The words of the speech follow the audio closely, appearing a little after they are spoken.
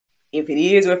If it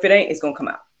is or if it ain't, it's gonna come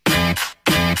out.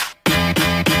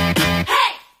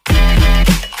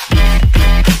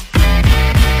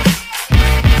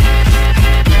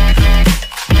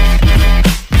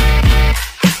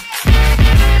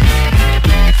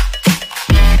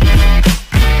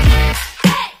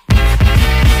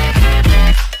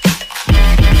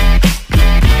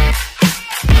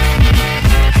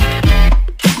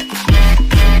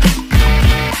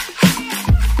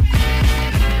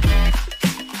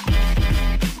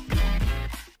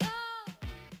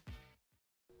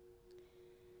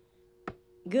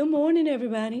 Good morning,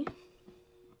 everybody.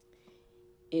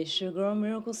 It's your girl,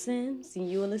 Miracle Sims,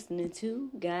 and you are listening to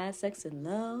God, Sex, and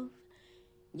Love,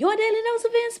 your daily dose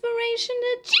of inspiration,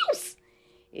 the juice.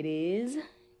 It is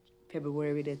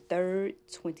February the 3rd,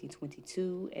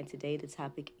 2022, and today the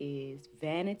topic is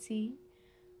Vanity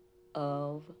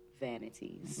of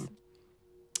Vanities.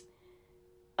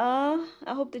 I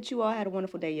hope that you all had a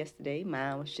wonderful day yesterday.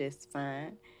 Mine was just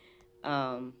fine.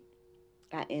 I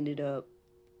ended up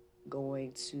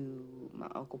going to my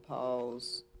Uncle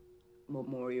Paul's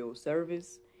memorial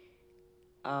service.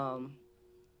 I'm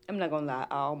not gonna lie,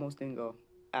 I almost didn't go.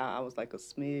 I was like a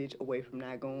smidge away from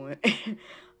not going.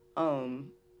 For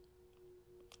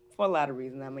a lot of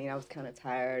reasons. I mean, I was kind of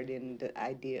tired, and the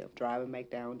idea of driving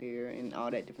back down there and all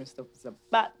that different stuff was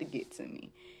about to get to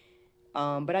me.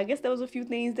 But I guess there was a few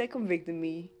things that convicted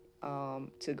me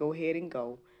to go ahead and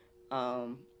go.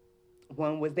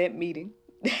 One was that meeting.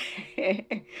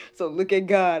 So look at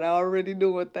God, already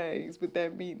doing things with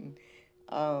that meeting.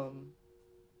 One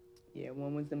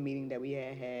was the meeting that we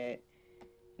had,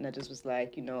 and I just was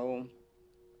like,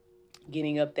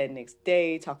 getting up that next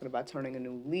day, talking about turning a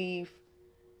new leaf.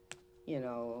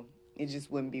 It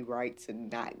just wouldn't be right to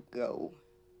not go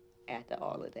after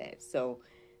all of that. So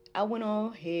I went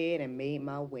on ahead and made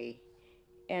my way,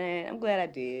 and I'm glad I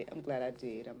did.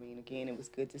 I mean, again, it was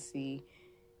good to see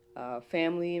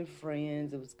family and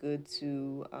friends. It was good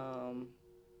to,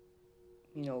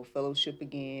 fellowship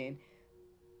again.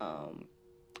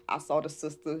 I saw the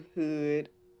sisterhood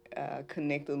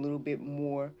connect a little bit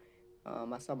more.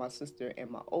 I saw my sister and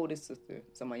my oldest sister.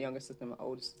 So my younger sister and my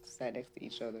oldest sister sat next to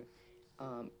each other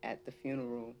at the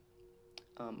funeral.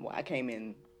 I came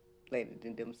in later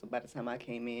than them, so by the time I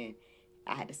came in,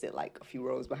 I had to sit like a few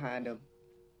rows behind them.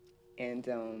 And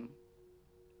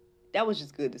that was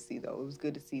just good to see, though. It was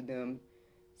good to see them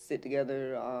sit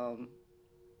together,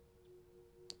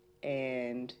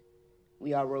 and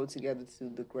we all rode together to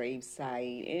the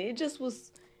gravesite. And it just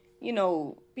was,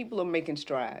 people are making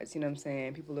strides, you know what I'm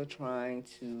saying? People are trying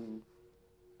to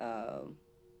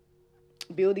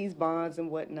build these bonds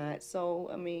and whatnot. So,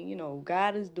 I mean,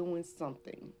 God is doing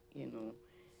something,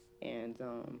 and,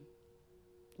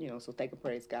 so thank and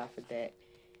praise God for that.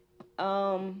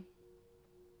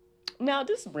 Now,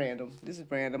 this is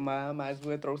random. I might as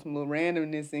well throw some little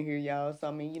randomness in here, y'all. So,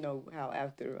 I mean, how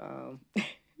after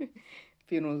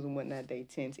funerals and whatnot, they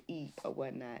tend to eat or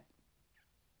whatnot.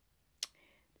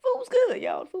 Food was good,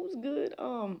 y'all. Food was good.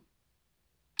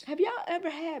 Have y'all ever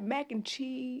had mac and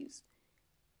cheese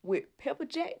with pepper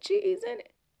jack cheese in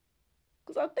it?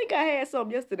 Because I think I had some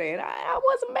yesterday, and I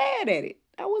wasn't mad at it.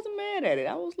 I was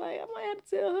like, I might have to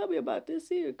tell hubby about this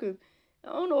here, because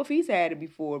I don't know if he's had it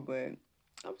before, but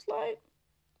I was like,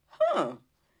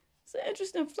 it's an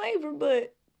interesting flavor,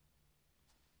 but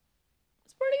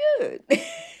it's pretty good.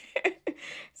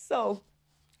 So,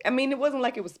 I mean, it wasn't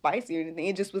like it was spicy or anything.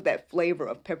 It just was that flavor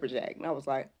of pepper jack. And I was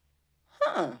like,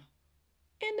 and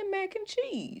the mac and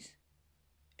cheese.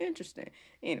 Interesting.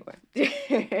 Anyway,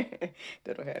 that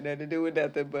don't have nothing to do with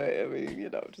nothing, but I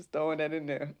mean, just throwing that in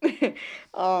there.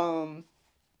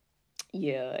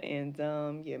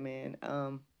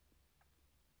 Man.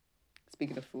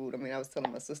 Speaking of food, I mean, I was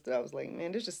telling my sister, I was like,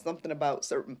 man, there's just something about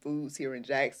certain foods here in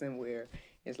Jackson where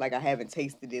it's like I haven't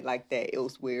tasted it like that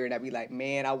elsewhere, and I'd be like,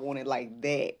 man, I want it like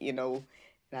that, And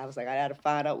I was like, I gotta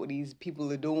find out what these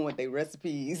people are doing with their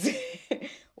recipes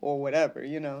or whatever,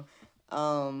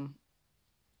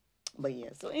 But yeah,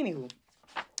 so anywho,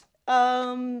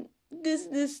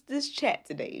 this chat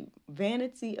today,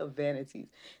 Vanity of Vanities.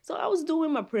 So I was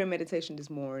doing my prayer meditation this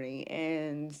morning,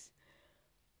 and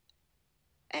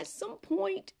at some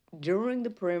point during the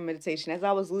prayer meditation, as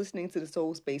I was listening to the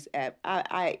Soul Space app,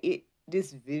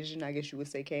 this vision, I guess you would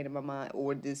say, came to my mind,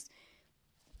 or this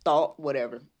thought,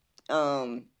 whatever.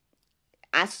 I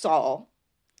saw,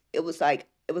 it was like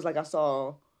I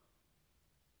saw,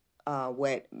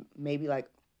 what maybe like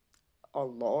a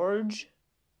large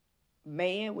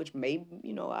man, which may,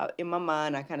 in my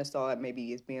mind, I kind of saw it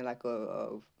maybe as being like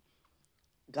a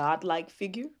godlike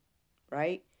figure,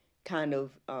 right? Kind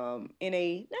of in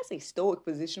a, not say stoic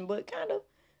position, but kind of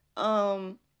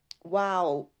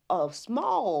While a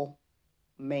small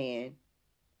man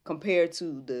compared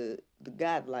to the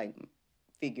godlike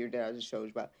figure that I just showed you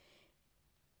about,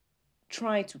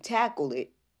 trying to tackle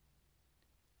it,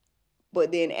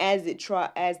 but then as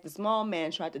the small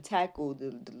man tried to tackle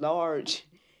the large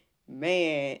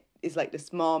man, it's like the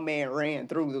small man ran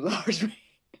through the large man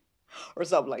or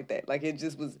something like that. Like it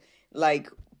just was like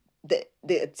the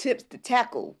attempts to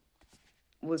tackle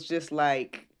was just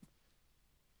like,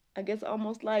 I guess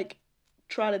almost like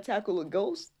try to tackle a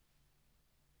ghost.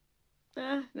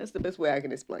 That's the best way I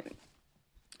can explain it.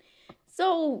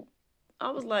 So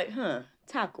I was like,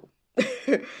 tackle.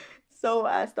 So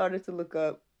I started to look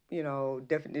up,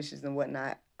 definitions and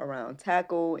whatnot around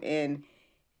tackle. And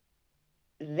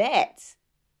that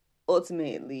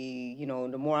ultimately,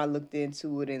 the more I looked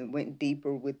into it and went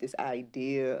deeper with this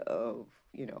idea of,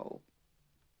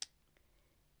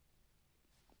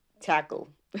 tackle,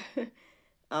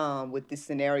 with this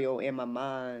scenario in my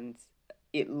mind,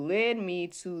 it led me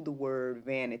to the word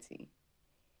vanity.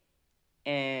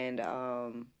 And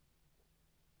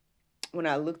when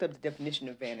I looked up the definition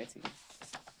of vanity,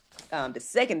 the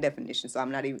second definition, so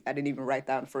I didn't even write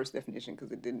down the first definition because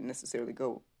it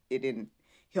didn't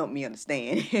help me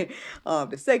understand.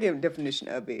 The second definition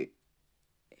of it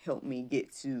helped me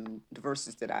get to the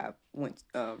verses that I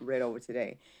read over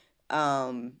today.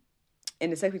 And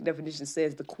the second definition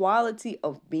says the quality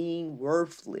of being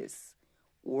worthless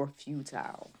or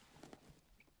futile.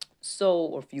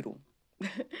 Or futile.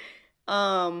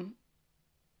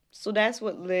 So that's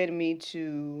what led me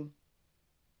to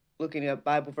looking up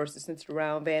Bible verses centered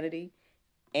around vanity.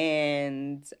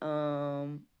 And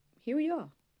here we are.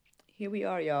 Here we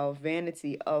are, y'all.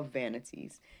 Vanity of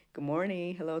vanities. Good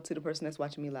morning. Hello to the person that's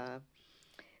watching me live.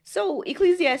 So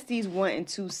Ecclesiastes 1 and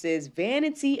 2 says,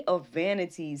 vanity of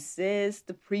vanities, says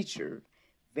the preacher.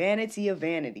 Vanity of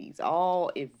vanities.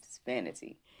 All is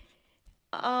vanity.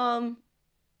 Now,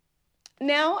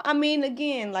 I mean,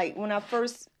 again, like when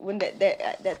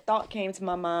that thought came to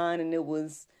my mind, and it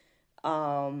was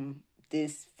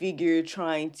this figure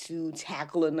trying to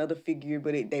tackle another figure,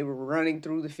 but they were running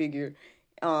through the figure.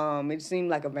 It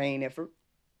seemed like a vain effort,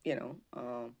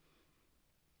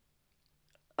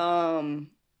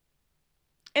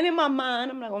 and in my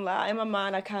mind, I'm not gonna lie, in my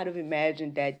mind, I kind of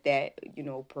imagined that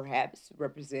perhaps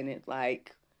represented,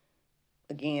 like,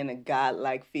 again, a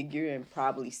godlike figure, and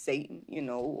probably Satan,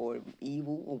 or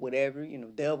evil or whatever,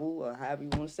 devil, or however you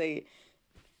want to say it.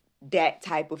 That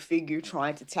type of figure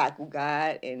trying to tackle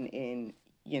God, and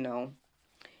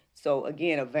so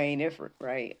again, a vain effort,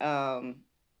 right?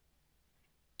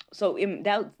 So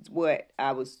that's what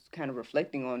I was kind of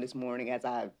reflecting on this morning as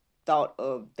I thought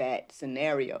of that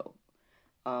scenario.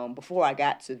 Before I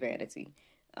got to vanity,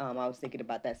 I was thinking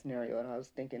about that scenario, and I was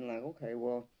thinking, like, okay,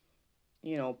 well,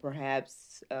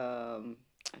 perhaps, I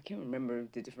can't remember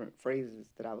the different phrases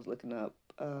that I was looking up.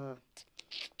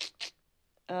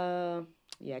 Yeah,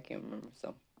 I can't remember,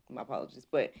 so my apologies.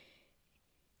 But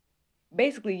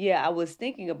basically, yeah, I was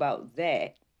thinking about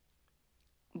that.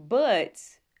 But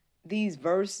these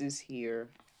verses here,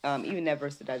 even that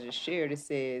verse that I just shared, it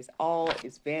says, all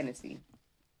is vanity.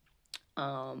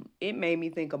 It made me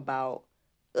think about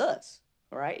us,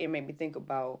 right? It made me think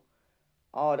about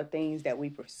all the things that we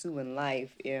pursue in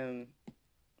life. And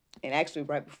actually,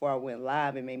 right before I went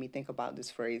live, it made me think about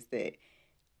this phrase that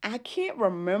I can't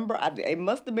remember. It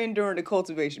must have been during the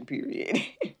cultivation period.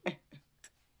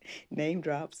 Name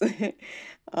drops.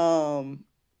 I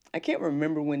can't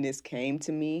remember when this came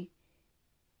to me.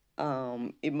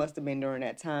 It must have been during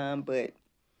that time, but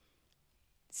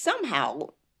somehow,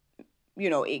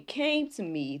 it came to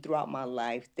me throughout my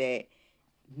life that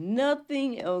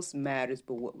nothing else matters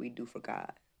but what we do for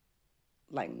God.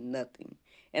 Like nothing.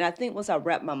 And I think once I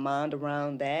wrapped my mind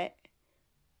around that,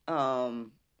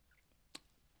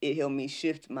 it helped me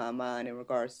shift my mind in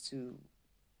regards to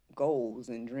goals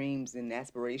and dreams and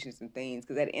aspirations and things.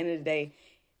 Because at the end of the day,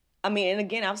 I mean, and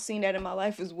again, I've seen that in my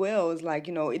life as well. It's like,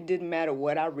 it didn't matter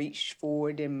what I reached for.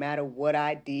 It didn't matter what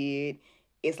I did.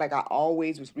 It's like I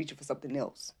always was reaching for something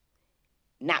else.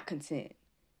 Not content.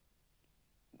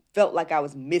 Felt like I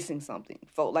was missing something.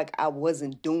 Felt like I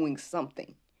wasn't doing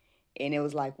something. And it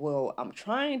was like, well, I'm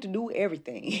trying to do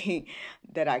everything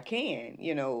that I can,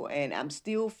 and I'm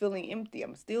still feeling empty.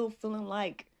 I'm still feeling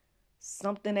like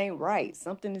something ain't right.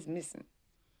 Something is missing.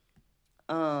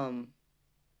 And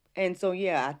so,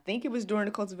 yeah, I think it was during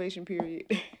the cultivation period,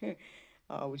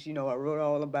 which, I wrote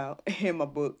all about in my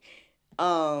book.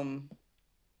 But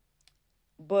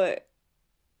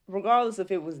regardless if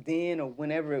it was then or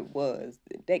whenever it was,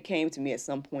 that came to me at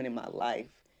some point in my life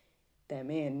that,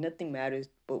 man, nothing matters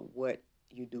but what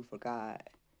you do for God.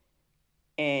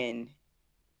 And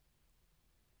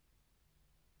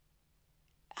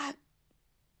I,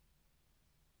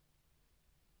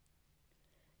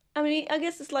 I mean, I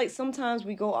guess it's like sometimes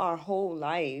we go our whole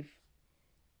life,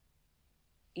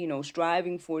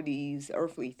 striving for these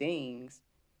earthly things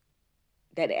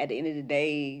that at the end of the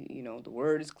day, the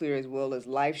word is clear as well as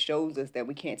life shows us that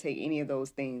we can't take any of those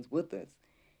things with us.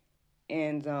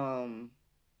 And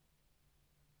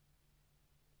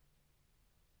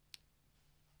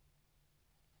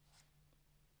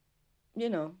you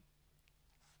know,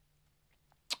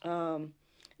 I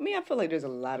mean, I feel like there's a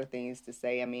lot of things to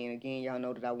say. I mean, again, y'all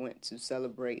know that I went to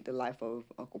celebrate the life of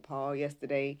Uncle Paul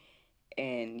yesterday,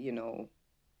 and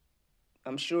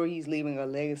I'm sure he's leaving a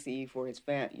legacy for his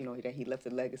that he left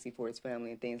a legacy for his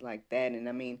family and things like that. And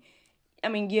I mean,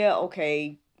 yeah,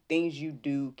 okay, things you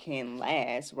do can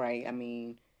last, right? I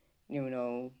mean, you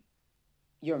know,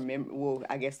 your well,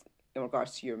 I guess in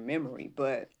regards to your memory,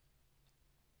 but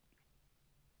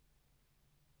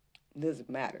it doesn't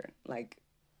matter. Like,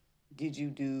 did you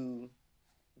do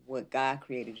what God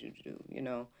created you to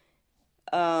do?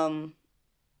 Um,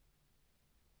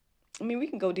 I mean, we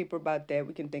can go deeper about that.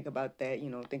 We can think about that.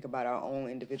 Think about our own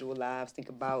individual lives. Think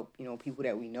about people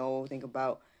that we know. Think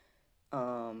about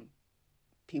um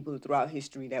people throughout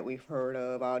history that we've heard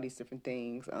of. All these different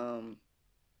things.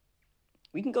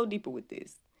 We can go deeper with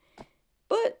this,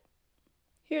 but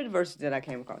here are the verses that I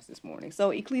came across this morning.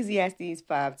 So Ecclesiastes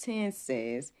 5:10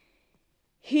 says,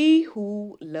 "He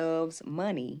who loves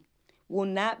money will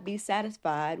not be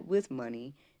satisfied with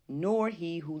money, nor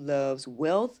he who loves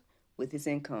wealth with his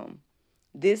income.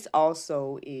 This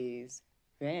also is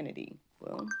vanity."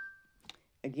 Well,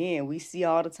 again, we see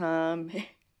all the time.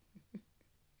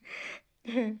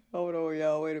 Hold on,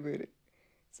 y'all. Wait a minute.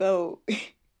 So,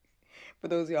 for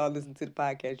those of y'all listening to the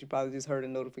podcast, you probably just heard a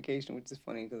notification, which is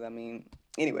funny because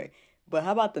anyway. But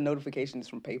how about the notifications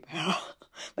from PayPal?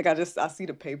 Like I see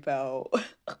the PayPal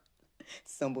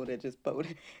symbol that just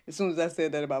posted. As soon as I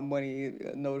said that about money,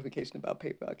 a notification about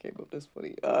PayPal came up. That's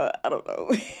funny. I don't know.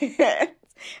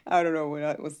 I don't know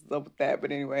what's up with that,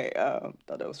 but anyway,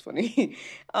 thought that was funny.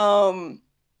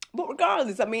 But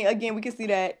regardless, I mean, again, we can see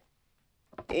that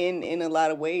in a lot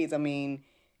of ways. I mean,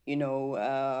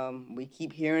 we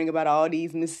keep hearing about all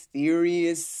these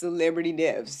mysterious celebrity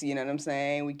deaths. You know what I'm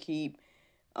saying? We keep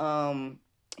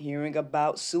hearing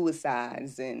about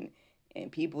suicides and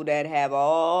people that have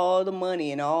all the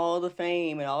money and all the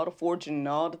fame and all the fortune and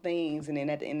all the things, and then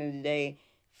at the end of the day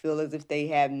feel as if they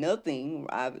have nothing.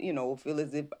 Feel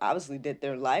as if obviously that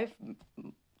their life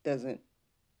doesn't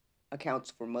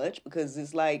account for much, because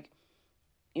it's like,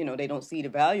 they don't see the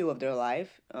value of their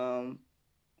life,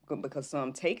 because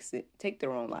some take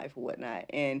their own life or whatnot.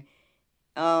 And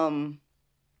um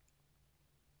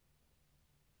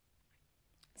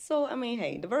so I mean,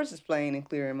 hey, the verse is plain and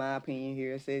clear in my opinion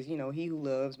here. It says, he who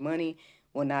loves money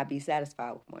will not be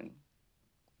satisfied with money,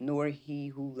 nor he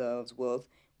who loves wealth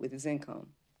with his income.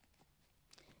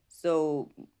 So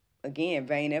again,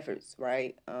 vain efforts,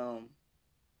 right?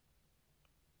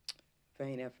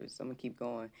 Vain efforts. I'm gonna keep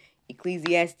going.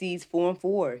 Ecclesiastes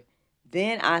 4:4.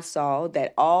 Then I saw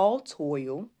that all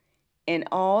toil and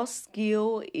all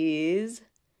skill is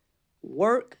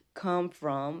work come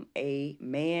from a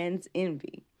man's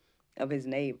envy of his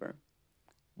neighbor.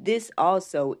 This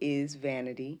also is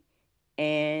vanity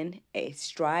and a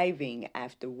striving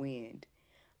after wind.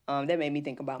 That made me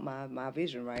think about my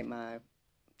vision, right? My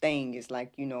thing is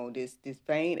like, this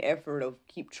vain effort of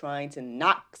keep trying to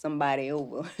knock somebody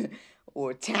over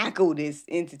or tackle this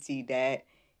entity that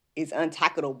is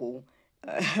untackleable.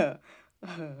 Yeah,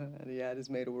 I just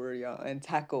made a word, y'all.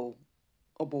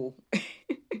 Untackleable.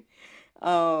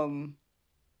 um,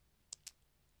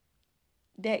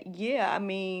 that, yeah, I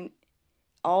mean,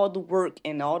 all the work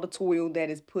and all the toil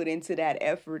that is put into that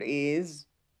effort is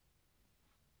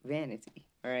vanity,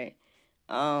 right?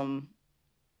 Um,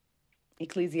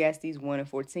 Ecclesiastes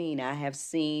 1:14, I have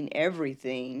seen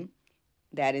everything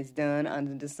that is done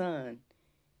under the sun.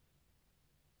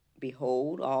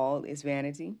 Behold, all is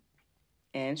vanity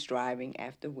and striving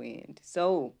after wind.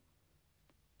 So,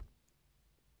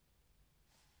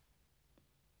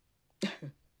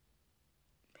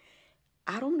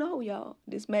 I don't know, y'all.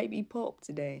 This may be pulp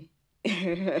today.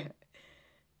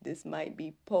 This might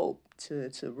be pulp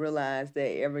to realize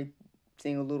that every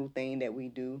single little thing that we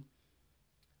do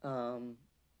um,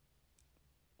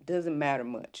 doesn't matter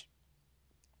much.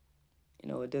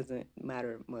 It doesn't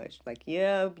matter much. Like,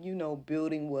 yeah,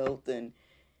 building wealth and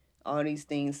all these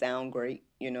things sound great.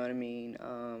 You know what I mean?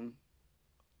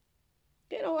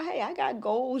 Hey, I got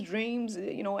goals, dreams,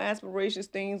 aspirations,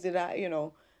 things that I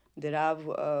that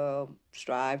I've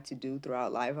strived to do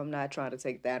throughout life. I'm not trying to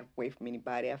take that away from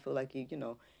anybody. I feel like,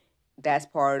 that's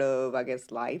part of, I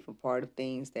guess, life, a part of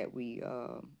things that we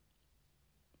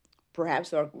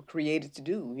perhaps are created to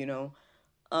do.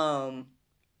 Um,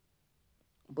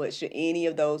 but should any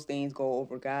of those things go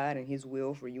over God and His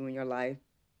will for you in your life?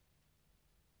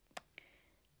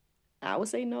 I would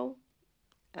say no.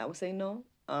 I would say no.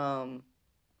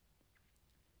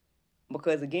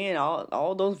 Because again,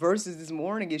 all those verses this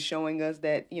morning is showing us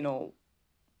that,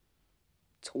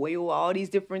 toil, all these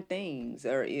different things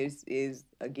is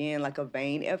again like a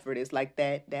vain effort. It's like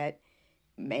that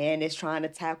man is trying to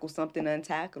tackle something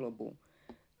untackleable.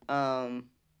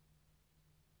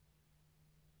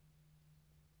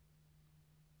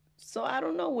 So I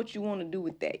don't know what you want to do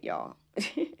with that, y'all.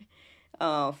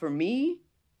 For me,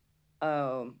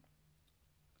 I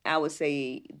would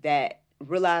say that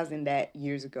realizing that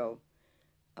years ago,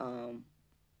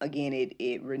 again,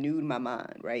 it renewed my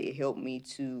mind, right? It helped me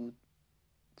to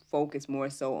focus more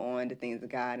so on the things of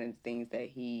God and the things that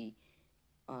He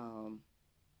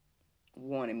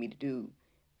wanted me to do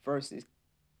versus,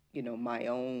 my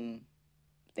own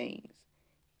things.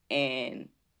 And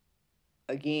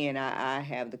again, I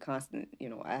have the constant,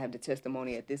 I have the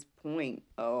testimony at this point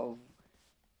of,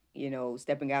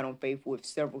 stepping out on faith with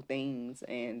several things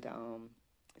and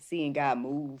seeing God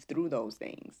move through those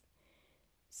things.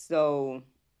 So,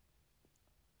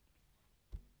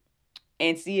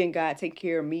 and seeing God take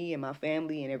care of me and my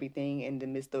family and everything in the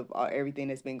midst of everything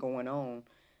that's been going on,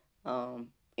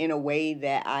 in a way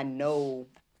that I know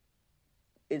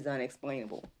is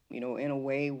unexplainable, in a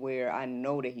way where I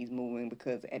know that He's moving,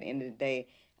 because at the end of the day,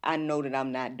 I know that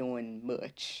I'm not doing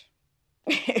much.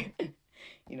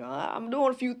 I'm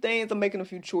doing a few things, I'm making a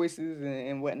few choices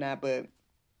and whatnot, but,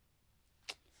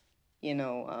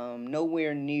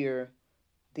 nowhere near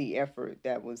the effort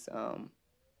that was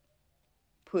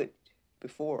put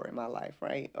before in my life,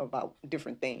 right, about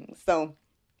different things. So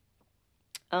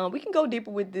we can go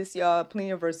deeper with this, y'all.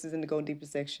 Plenty of verses in the Go Deeper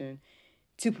section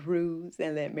to peruse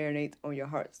and let marinate on your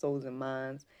heart, souls, and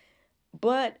minds.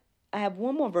 But I have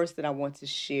one more verse that I want to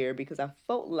share because I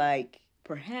felt like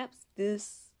perhaps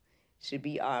this should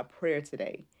be our prayer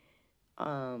today.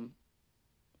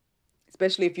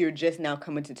 Especially if you're just now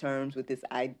coming to terms with this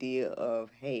idea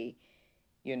of, hey,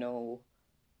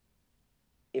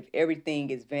 if everything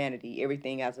is vanity,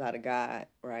 everything outside of God,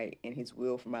 right, and His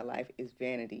will for my life is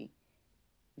vanity,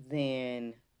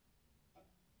 then,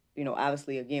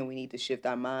 obviously, again, we need to shift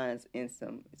our minds in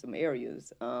some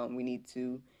areas. We need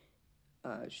to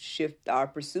shift our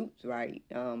pursuits, right?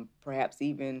 Perhaps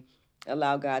even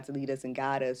allow God to lead us and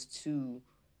guide us to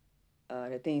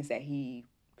the things that He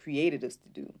created us to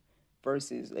do,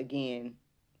 versus, again,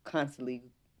 constantly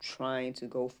trying to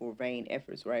go for vain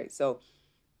efforts, right? So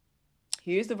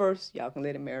here's the verse. Y'all can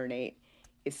let it marinate.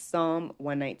 It's Psalm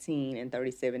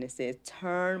 119:37. It says,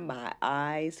 "Turn my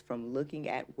eyes from looking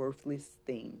at worthless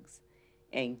things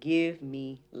and give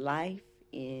me life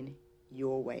in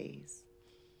your ways."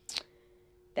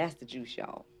 That's the juice,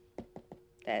 y'all.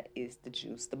 That is the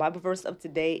juice. The Bible verse of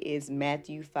today is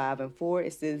Matthew 5:4.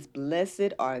 It says,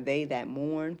 "Blessed are they that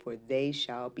mourn, for they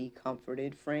shall be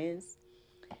comforted." Friends,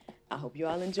 I hope you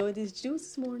all enjoyed this juice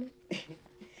this morning.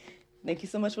 Thank you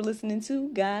so much for listening to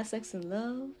God, Sex, and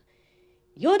Love,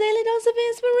 your daily dose of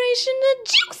inspiration, the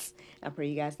juice. I pray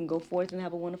you guys can go forth and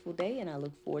have a wonderful day, and I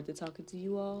look forward to talking to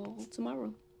you all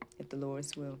tomorrow, if the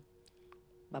Lord's will.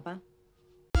 Bye-bye.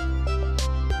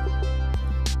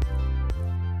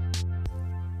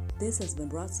 This has been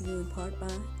brought to you in part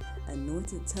by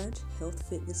Anointed Touch Health,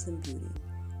 Fitness, and Beauty.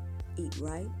 Eat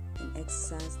right and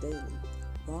exercise daily.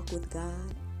 Walk with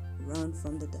God. Run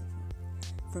from the devil.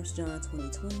 1 John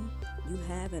 20:20. You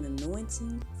have an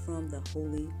anointing from the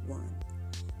Holy One.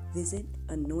 Visit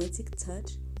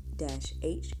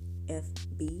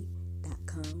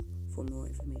anointedtouch-hfb.com for more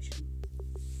information.